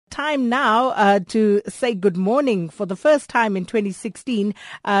time now to say good morning for the first time in 2016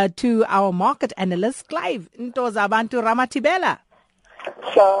 to our market analyst, Clive Ntozabantu Ramatibela.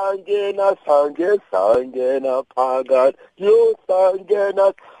 Sangena, pagat, you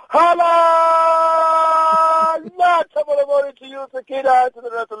sangena, hala! Not tomorrow morning to you, Sakina, and to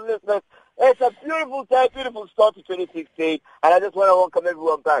the rest of the listeners. It's a beautiful day, beautiful start to 2016, and I just want to welcome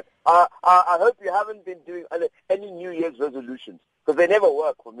everyone back. I hope you haven't been doing any New Year's resolutions, because they never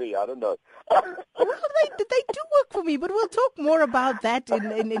work for me. I don't know. Well, they do work for me, but we'll talk more about that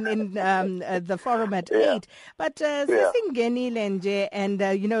in the forum at 8. But Sisingeni Lenje, and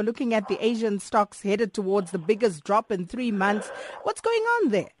looking at the Asian stocks headed towards the biggest drop in 3 months, what's going on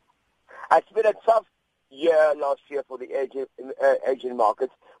there? It's been a tough year last year for the Asian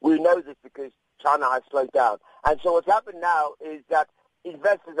markets. We know this because China has slowed down. And so what's happened now is that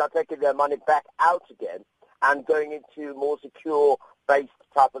investors are taking their money back out again and going into more secure-based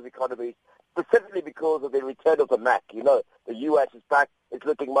type of economies, specifically because of the return of the Mac. You know, the U.S. is back. It's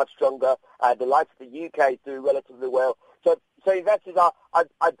looking much stronger. The likes of the U.K. is doing relatively well. So investors are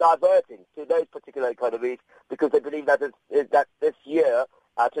diverting to those particular economies because they believe that this year,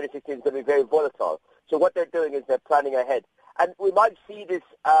 2016, is going to be very volatile. So what they're doing is they're planning ahead. And we might see this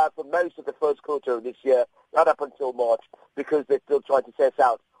for most of the first quarter of this year, right up until March, because they're still trying to test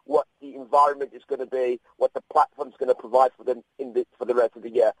out what the environment is going to be, what the platform is going to provide for them for the rest of the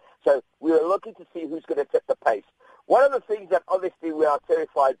year. So we are looking to see who's going to set the pace. One of the things that obviously we are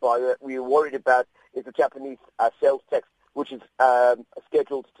terrified by, that we are worried about, is the Japanese sales tax, which is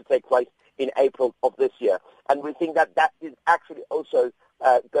scheduled to take place in April of this year. And we think that is actually also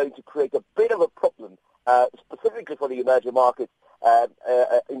going to create a bit of a problem, specifically for the emerging markets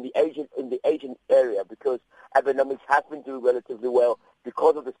in the Asian area, because Abenomics has been doing relatively well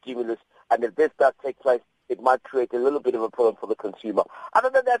because of the stimulus, and if this does take place, it might create a little bit of a problem for the consumer. Other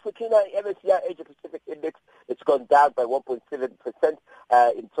than that, for China, MSCI Asia Pacific Index, it's gone down by 1.7%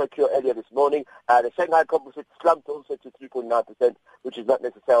 in Tokyo earlier this morning. The Shanghai Composite slumped also to 3.9%, which is not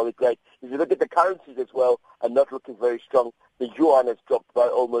necessarily great. If you look at the currencies as well, are not looking very strong. The yuan has dropped by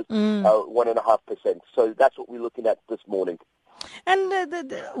almost 1.5%. So that's what we're looking at this morning. And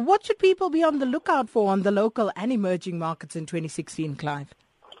what should people be on the lookout for on the local and emerging markets in 2016, Clive?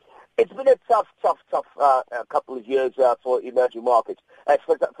 It's been a tough couple of years for emerging markets.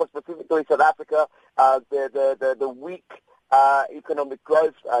 For specifically South Africa, the weak economic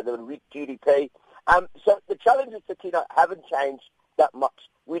growth, the weak GDP. So the challenges, Sakina, haven't changed that much.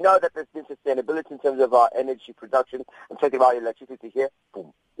 We know that there's been sustainability in terms of our energy production. I'm talking about electricity here.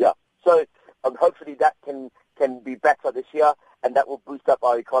 Boom. Yeah. So hopefully that can be better this year, and that will boost up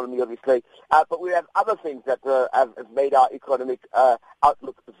our economy, obviously. But we have other things that have made our economic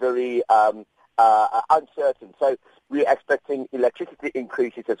outlook very uncertain. So we're expecting electricity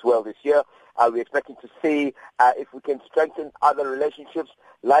increases as well this year. We're expecting to see if we can strengthen other relationships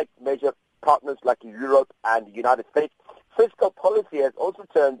like major partners like Europe and the United States. Fiscal policy has also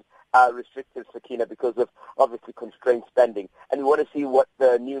turned restrictive, Sakina, because of obviously constrained spending. And we want to see what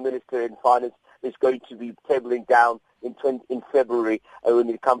the new Minister in Finance is going to be tabling down in February when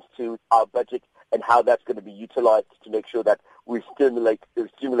it comes to our budget and how that's going to be utilized to make sure that we stimulate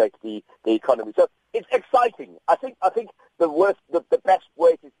the economy. So it's exciting. I think the best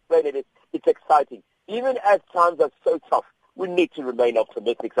way to explain it is it's exciting. Even as times are so tough, we need to remain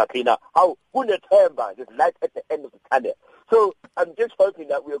optimistic, Sakina. How there's light at the end of the tunnel. So I'm just hoping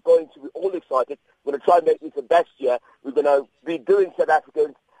that we are going to be all excited. We're going to try and make this the best year. We're going to be doing South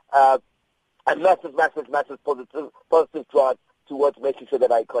Africans a massive positive drive towards making sure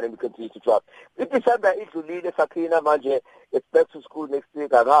that our economy continues to thrive. In December, it will lead Sakina Manje. It's back to school next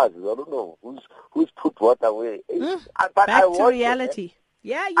week. I don't know who's put what away. But back to reality.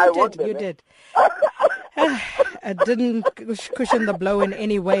 Yeah, you did. It didn't cushion the blow in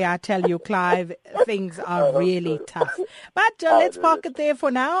any way, I tell you, Clive. Things are really tough. But let's park it there for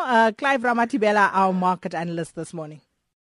now. Clive Ramatibela, our market analyst this morning.